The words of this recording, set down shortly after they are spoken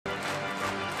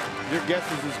Your guess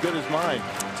is as good as mine.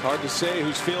 It's hard to say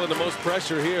who's feeling the most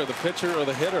pressure here, the pitcher or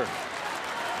the hitter.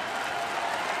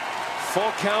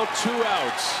 Full count, 2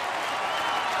 outs.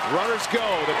 Runners go.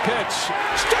 The pitch.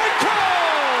 Strike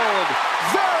called!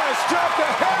 Veras dropped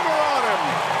a hammer on him.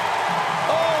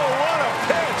 Oh, what a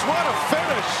pitch. What a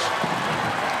finish.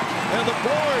 And the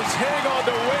Brewers hang on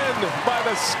to win by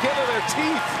the skin of their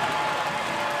teeth.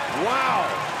 Wow.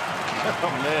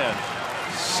 Oh, man.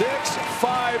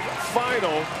 6-5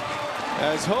 final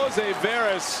as Jose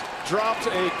Veras dropped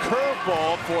a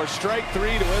curveball for strike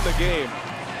 3 to win the game.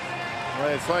 Well,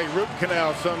 it's like root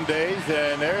canal some days,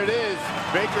 and there it is.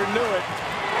 Baker knew it.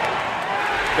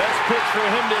 Best pitch for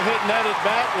him to hit in that at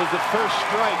bat was the first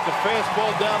strike, the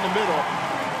fastball down the middle.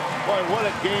 Boy, what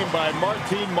a game by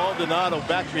Martin Maldonado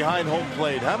back behind home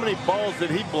plate. How many balls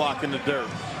did he block in the dirt?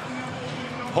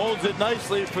 Holds it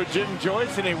nicely for Jim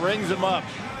Joyce, and he rings him up.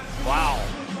 Wow.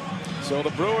 So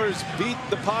the Brewers beat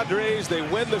the Padres. They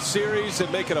win the series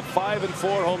and make it a 5-4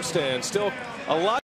 homestand. Still a lot.